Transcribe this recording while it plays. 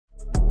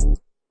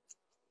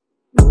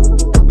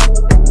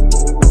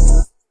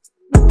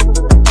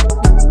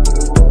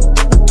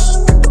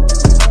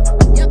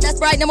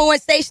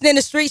#1 station in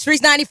the streets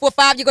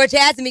 94.5. Your girl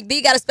Jazzy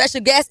McBee got a special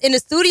guest in the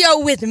studio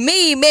with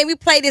me. Man, we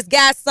play this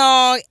guy's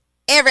song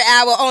every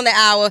hour on the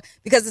hour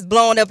because it's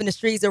blowing up in the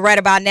streets right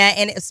about now,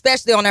 and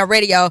especially on our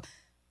radio.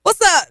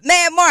 What's up,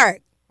 man,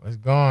 Marc? What's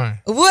going?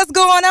 What's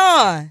going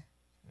on?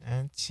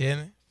 I'm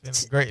chilling.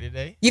 Feeling great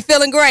today. You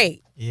feeling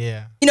great?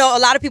 Yeah. You know, a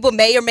lot of people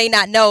may or may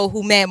not know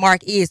who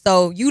Marcc is,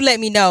 so you let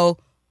me know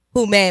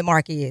who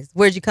Marcc is.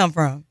 Where'd you come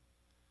from?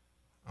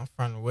 I'm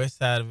from the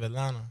Westside of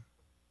Atlanta,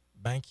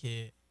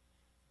 Bankhead.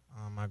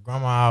 My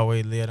grandma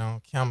always lived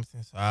on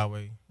Campbellton, so I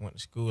always went to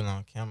school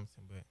on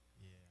Campbellton. But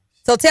yeah.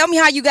 So tell me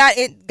how you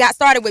got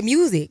started with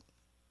music.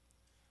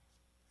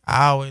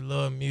 I always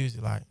loved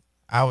music. Like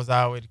I was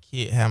always a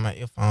kid, had my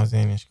earphones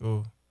in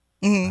school.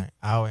 Mm-hmm. Like,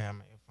 I always had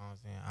my earphones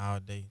in all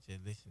day,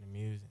 just listening to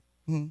music.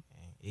 Mm-hmm.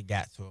 And it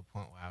got to a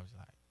point where I was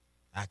like,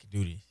 I could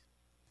do this.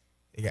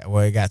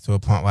 It got to a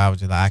point where I was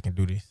just like, I can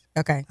do this.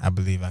 Okay. I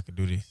believe I could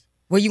do this.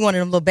 Were you one of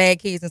them little bad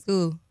kids in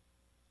school?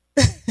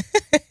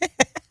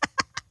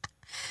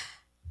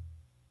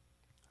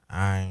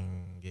 I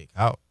ain't get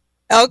caught.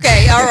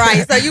 Okay, all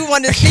right. So you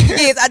one of the sneaky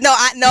kids. I know,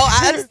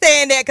 I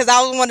understand that because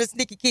I was one of the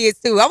sneaky kids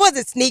too. I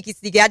wasn't sneaky.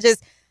 I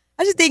just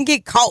didn't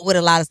get caught with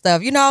a lot of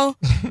stuff, you know?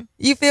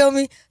 You feel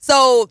me?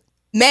 So,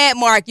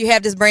 Marcc, you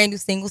have this brand new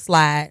single,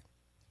 Slide.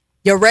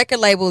 Your record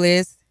label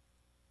is?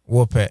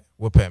 Warpath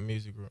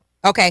Music Group.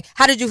 Okay.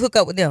 How did you hook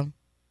up with them?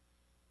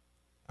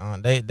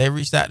 They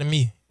reached out to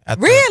me.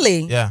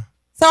 Really? Yeah.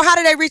 So how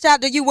did they reach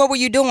out to you? What were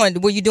you doing?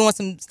 Were you doing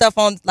some stuff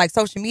on like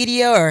social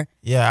media or?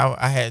 Yeah,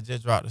 I had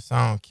just dropped the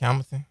song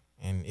Campbellton,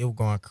 and it was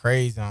going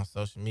crazy on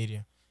social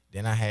media.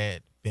 Then I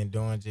had been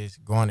doing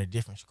just going to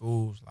different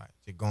schools, like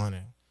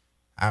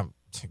I'm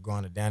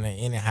going to down there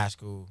any high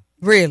school.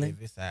 Really?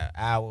 If it's an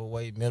hour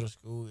away, middle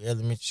school,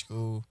 elementary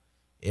school,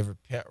 every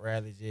pep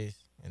rally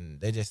and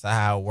they just saw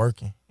how I was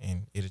working,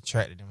 and it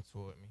attracted them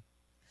toward me.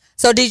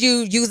 So did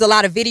you use a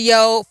lot of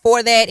video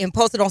for that and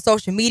post it on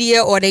social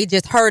media, or they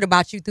just heard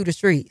about you through the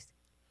streets?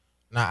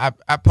 No,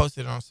 I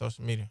posted it on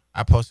social media.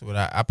 I posted what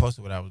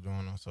I was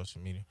doing on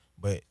social media,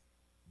 but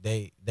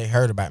they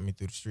heard about me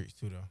through the streets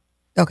too,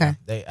 though. Okay.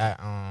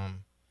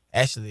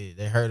 Actually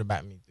they heard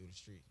about me through the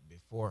streets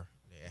before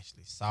they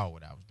actually saw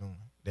what I was doing.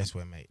 That's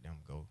what made them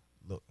go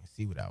look and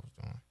see what I was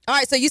doing. All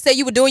right, so you said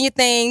you were doing your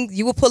thing.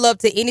 You would pull up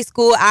to any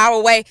school hour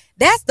away.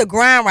 That's the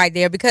grind right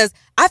there, because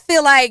I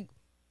feel like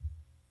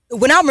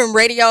when I'm in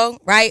radio,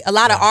 right, a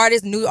lot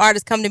of new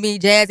artists come to me,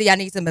 Jazzy, I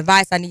need some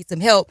advice, I need some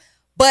help.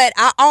 But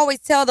I always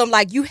tell them,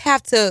 like, you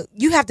have to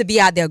be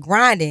out there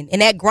grinding,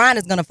 and that grind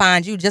is gonna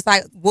find you, just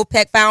like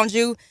Wolfpack found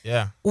you.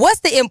 Yeah.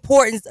 What's the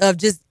importance of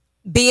just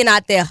being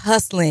out there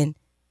hustling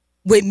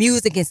with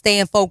music and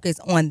staying focused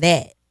on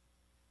that?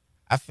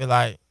 I feel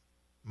like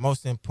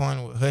most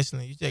important with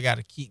hustling, you just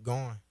gotta keep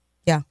going.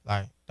 Yeah.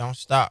 Like, don't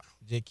stop.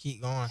 Just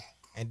keep going.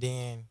 And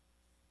then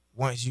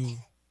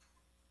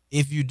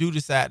if you do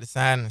decide to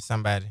sign to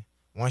somebody,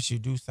 once you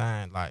do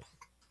sign, like,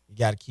 you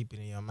got to keep it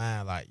in your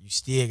mind. Like, you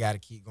still got to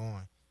keep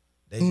going.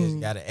 They just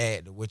got to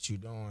add to what you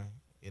doing.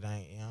 It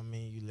ain't, you know what I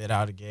mean? You let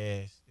out the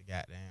gas, you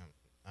know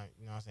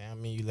what I'm saying? I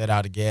mean, you let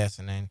out the gas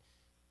and then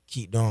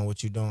keep doing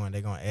what you're doing. They're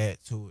going to add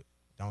to it.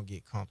 Don't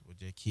get comfortable.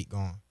 Just keep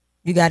going.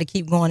 You got to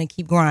keep going and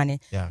keep grinding.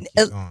 Yeah,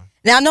 keep going.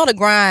 Now, I know the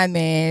grind,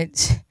 man,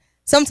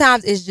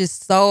 sometimes it's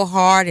just so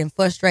hard and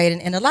frustrating.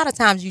 And a lot of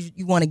times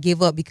you want to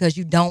give up because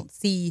you don't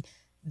see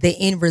the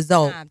end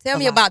result. Tell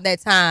me about that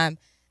time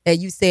that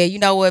you said, you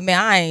know what,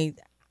 man,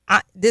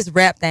 this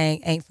rap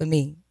thing ain't for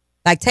me.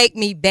 Like, take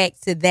me back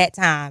to that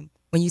time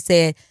when you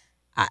said,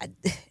 I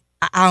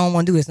don't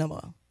want to do this no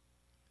more.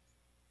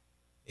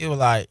 It was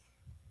like,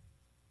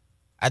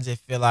 I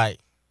just feel like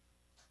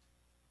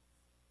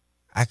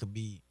I could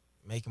be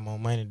making more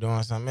money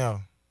doing something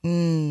else.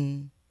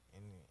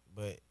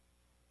 But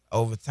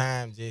over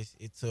time,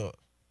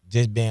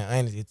 just being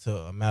honest, it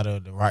took a matter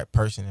of the right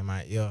person in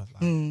my ear.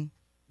 Like,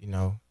 you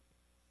know,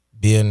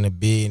 building a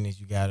business,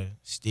 you gotta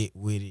stick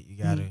with it. You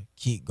gotta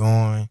keep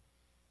going.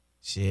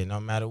 Shit, no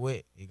matter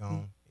what, it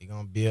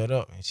gonna build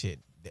up and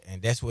shit.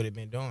 And that's what it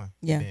been doing.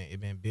 Yeah,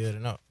 it been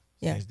building up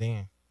since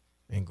then.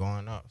 Been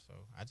going up. So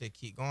I just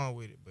keep going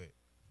with it. But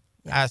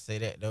I say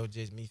that though,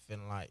 just me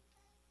feeling like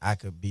I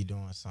could be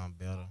doing something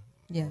better.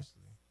 Yeah.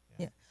 Mostly.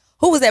 Yeah.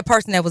 Who was that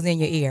person that was in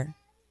your ear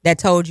that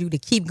told you to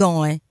keep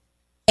going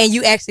and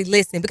you actually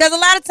listen? Because a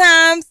lot of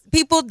times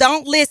people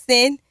don't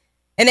listen.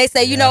 And they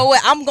say, you know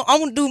what,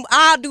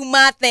 I'll do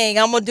my thing.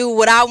 I'm going to do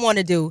what I want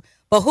to do.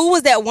 But who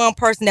was that one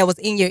person that was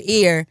in your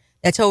ear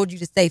that told you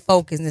to stay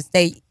focused and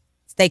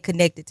stay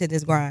connected to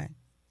this grind?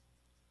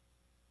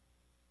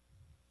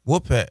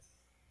 Wolfpack.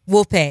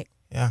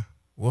 Yeah,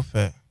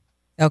 Wolfpack.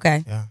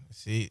 Okay. Yeah,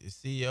 the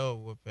CEO of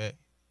Wolfpack.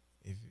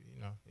 If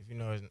you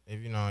know,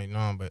 you know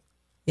him. But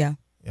yeah,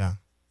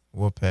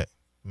 Wolfpack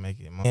make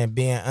it more. And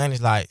being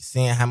honest, like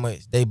seeing how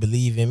much they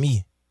believe in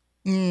me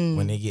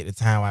when they get the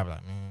time where I be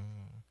like,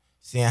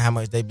 seeing how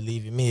much they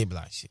believe in me, it'd be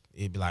like, shit.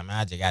 It'd be like, man,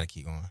 I just gotta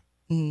keep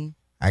going.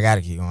 I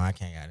gotta keep going. I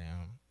can't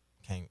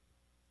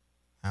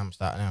I'm gonna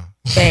stop now.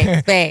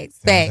 Facts.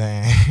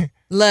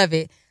 Love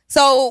it.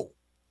 So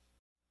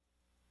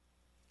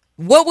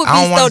What would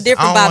be so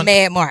different about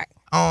Mad Marc?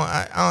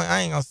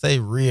 I ain't gonna say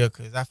real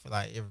because I feel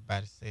like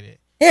everybody say that.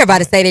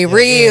 Everybody say they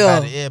real.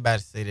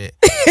 Everybody say that.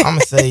 I'm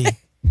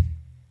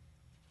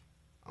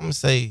gonna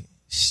say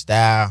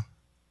style,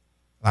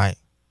 like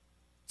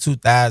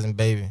 2000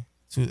 baby.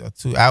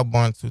 I was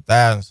born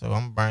 2000, so I'm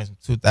gonna bring some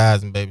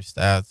 2000 baby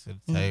style to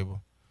the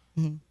table.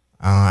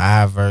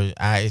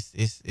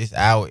 It's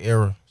our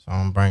era, so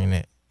I'm bringing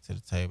that to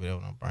the table. That's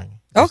what I'm bringing.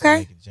 Okay.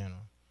 Make it general.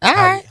 All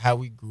right. How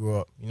we grew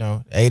up, you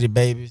know, the 80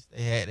 babies,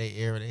 they had their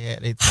era, they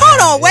had their time.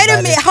 Hold on, wait a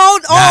minute,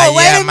 hold on. My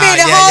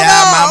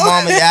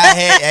mama,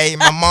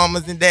 my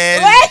mamas and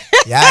daddies,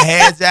 y'all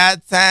had y'all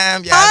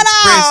time.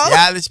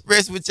 Y'all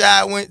express what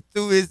y'all went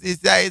through.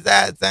 It's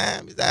our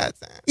time. It's our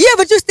time. Yeah,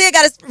 but you still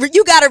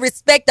gotta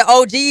respect the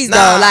OGs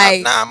though.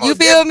 Like, you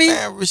feel me?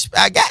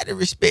 I got to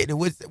respect it.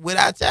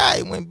 Without y'all,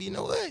 it wouldn't be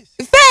no us.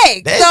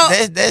 Fact.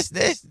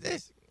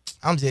 That's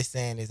I'm just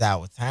saying it's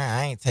our time.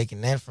 I ain't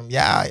taking nothing from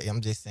y'all.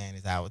 I'm just saying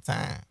it's our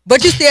time.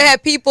 But you still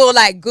have people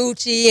like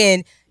Gucci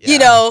and, you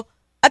know,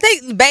 I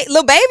think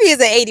Lil Baby is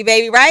an 80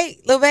 baby, right?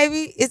 Lil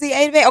Baby, is he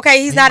 80 baby?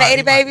 Okay, he's not an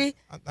 80 baby.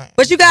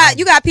 But you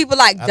got people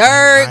like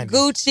Dirk,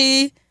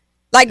 Gucci.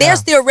 Like, they're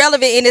still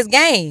relevant in this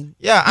game.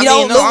 Yeah,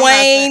 Lil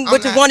Wayne,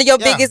 which is one of your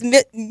biggest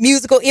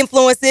musical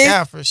influences.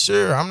 Yeah, for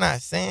sure. I'm not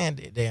saying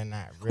that they're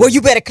not relevant. Well,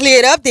 you better clear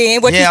it up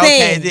then. What you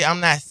saying? Okay. I'm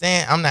not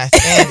saying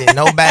that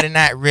nobody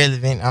not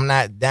relevant. I'm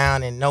not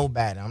down in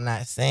nobody. I'm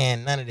not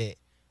saying none of that.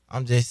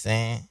 I'm just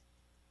saying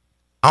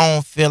I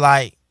don't feel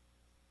like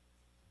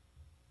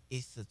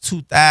it's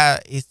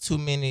too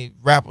many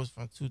rappers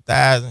from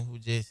 2000 who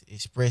just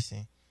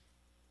expressing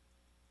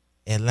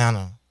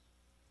Atlanta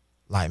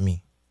like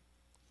me.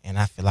 And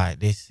I feel like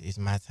this is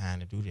my time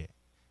to do that.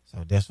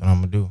 So that's what I'm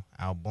going to do.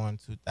 I was born in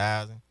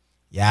 2000.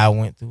 Y'all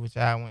went through what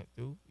y'all went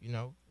through. You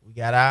know, we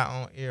got our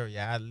own era.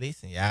 Y'all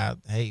listen. Y'all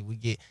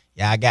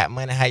got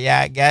money how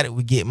y'all got it.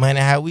 We get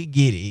money how we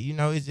get it. You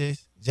know, it's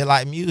just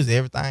like music.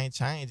 Everything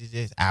changed. It's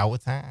just our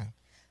time.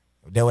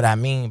 That's what I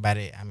mean by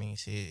that. I mean,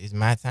 shit, it's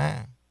my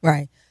time.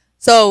 Right.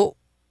 So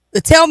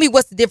tell me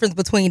what's the difference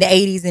between the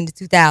 80s and the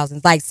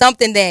 2000s. Like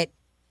something that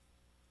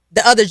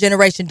the other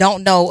generation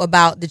don't know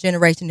about the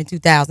generation in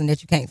 2000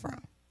 that you came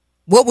from.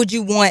 What would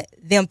you want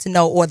them to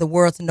know, or the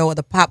world to know, or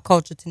the pop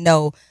culture to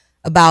know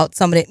about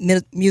some of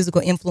the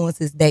musical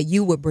influences that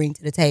you would bring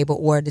to the table,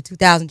 or the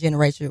 2000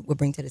 generation would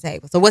bring to the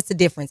table? So what's the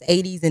difference,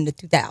 80s and the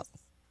 2000s?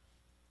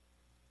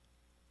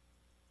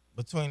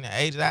 Between the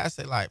 80s, I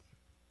say like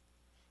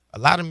a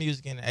lot of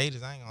music in the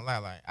 80s. I ain't gonna lie,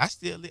 like I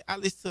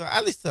listen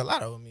to a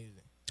lot of old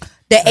music.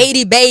 The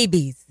 80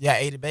 babies. Yeah,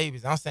 80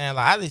 babies. I'm saying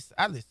like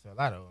I listen to a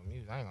lot of old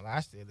music. I ain't gonna lie, I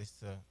still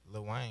listen to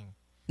Lil Wayne.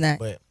 Nah.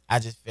 But I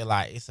just feel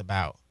like it's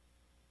about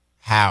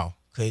how.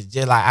 Cause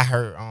just like I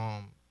heard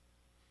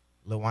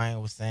Lil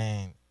Wayne was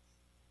saying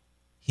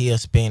he'll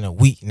spend a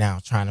week now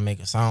trying to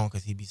make a song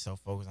because he be so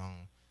focused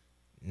on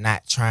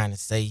not trying to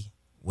say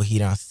what he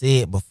done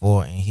said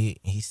before. And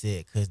he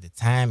said because the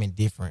timing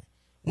different.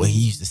 What he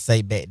used to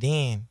say back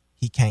then,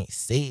 he can't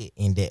say it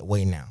in that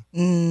way now.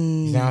 You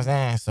know what I'm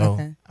saying? So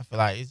I feel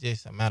like it's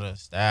just a matter of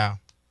style.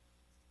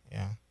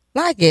 Yeah.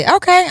 Like it.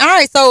 Okay. All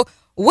right. So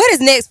what is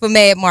next for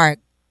Mad Marc?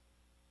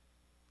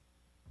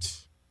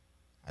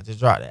 I just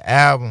dropped the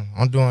album.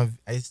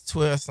 It's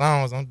 12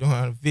 songs. I'm doing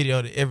a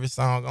video to every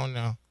song on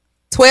there.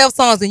 12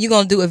 songs, and you're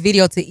going to do a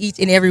video to each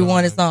and every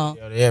one of the songs?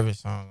 To every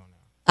song on there.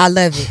 I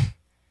love it.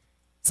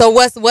 So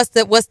what's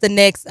the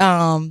next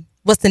song?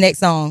 What's the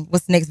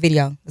next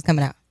video that's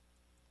coming out?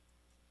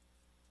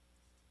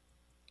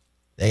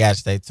 They gotta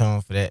stay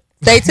tuned for that.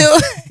 Stay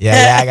tuned.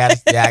 I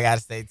gotta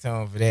stay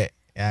tuned for that.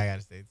 Yeah, I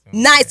gotta stay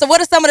tuned. Nice. So what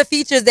are some of the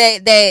features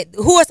that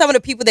who are some of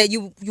the people that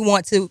you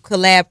want to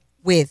collab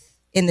with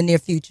in the near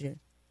future?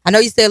 I know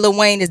you said Lil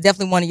Wayne is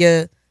definitely one of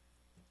your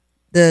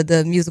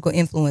the musical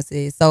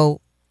influences.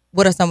 So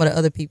what are some of the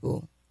other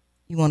people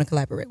you want to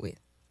collaborate with?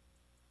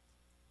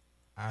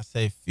 I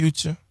say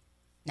Future.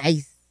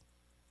 Nice.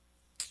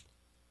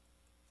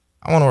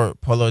 I want to work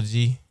Polo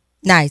G.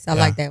 Nice. I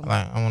like that one.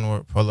 I want to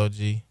work Polo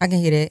G. I can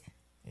hear that.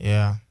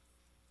 Yeah.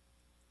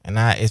 And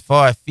as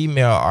far as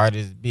female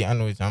artists, be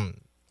honest, I'm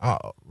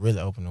really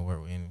open to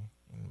work with anybody.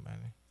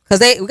 Cause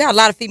we got a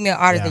lot of female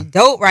artists that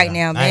dope right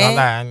now, man.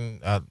 I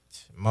ain't gonna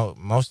lie,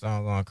 most of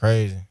them going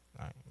crazy.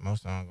 Like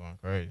most of them going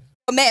crazy.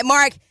 Mad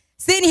Marc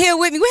sitting here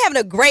with me. We're having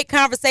a great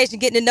conversation,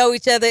 getting to know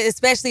each other,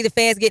 especially the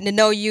fans getting to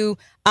know you.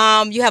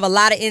 You have a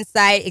lot of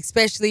insight,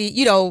 especially,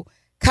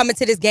 coming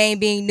to this game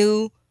being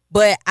new.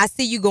 But I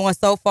see you going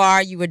so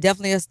far. You were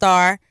definitely a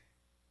star.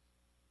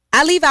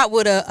 I leave out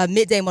with a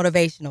midday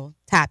motivational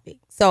topic.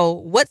 So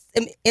what's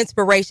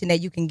inspiration that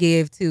you can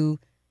give to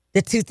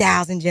the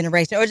 2000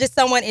 generation, or just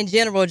someone in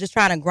general just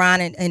trying to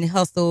grind and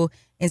hustle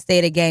and stay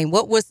the game?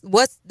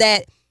 What's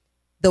that,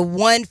 the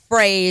one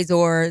phrase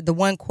or the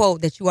one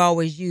quote that you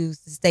always use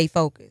to stay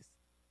focused?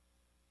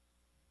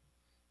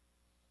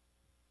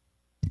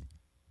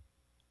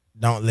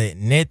 Don't let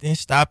nothing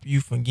stop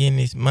you from getting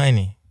this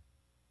money.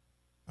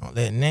 Don't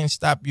let nothing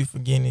stop you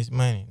from getting this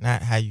money.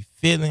 Not how you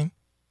feeling,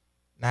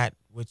 not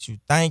what you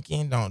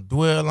thinking. Don't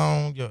dwell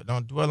on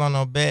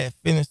no bad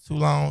feelings too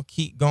long.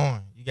 Keep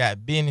going. You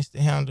got business to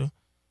handle.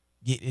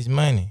 Get this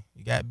money.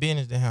 You got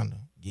business to handle.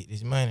 Get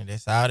this money.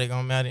 That's all they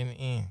gonna matter in the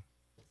end.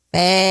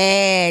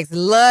 Thanks.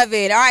 Love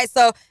it. All right,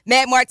 so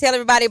Marcc, tell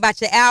everybody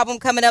about your album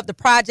coming up, the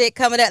project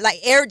coming up,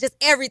 like just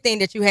everything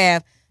that you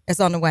have that's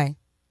on the way.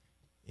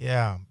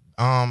 Yeah.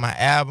 My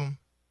album,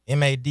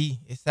 MAD,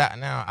 it's out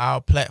now on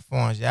all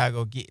platforms. Y'all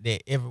go get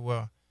that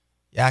everywhere.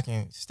 Y'all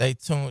can stay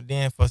tuned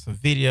in for some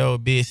video.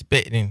 Be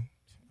expecting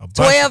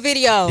 12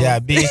 videos. Yeah,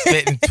 be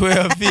expecting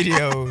 12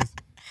 videos.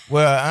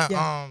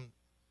 Well,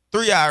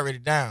 3 already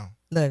down.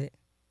 Love it.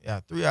 Yeah,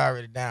 3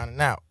 already down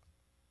and out.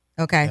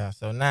 Okay. Yeah,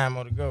 so 9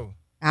 more to go.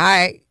 All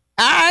right.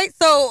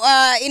 So,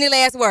 any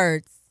last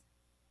words?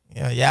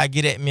 Yeah, y'all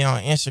get at me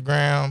on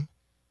Instagram,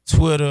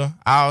 Twitter,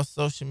 all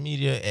social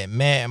media at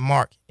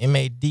Marcc,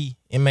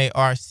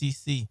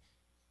 MADMARCC.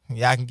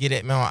 Y'all can get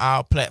at me on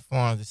all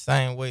platforms the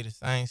same way, the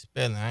same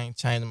spelling. I ain't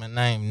changing my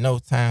name no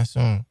time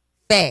soon.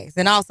 Facts.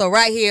 And also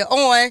right here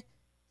on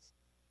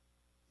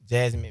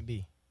Jazzy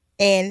McBee.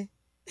 And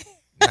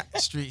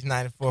Streets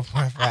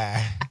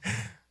 94.5.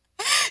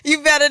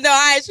 You better know. All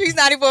right, Streets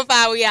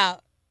 94.5, we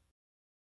out.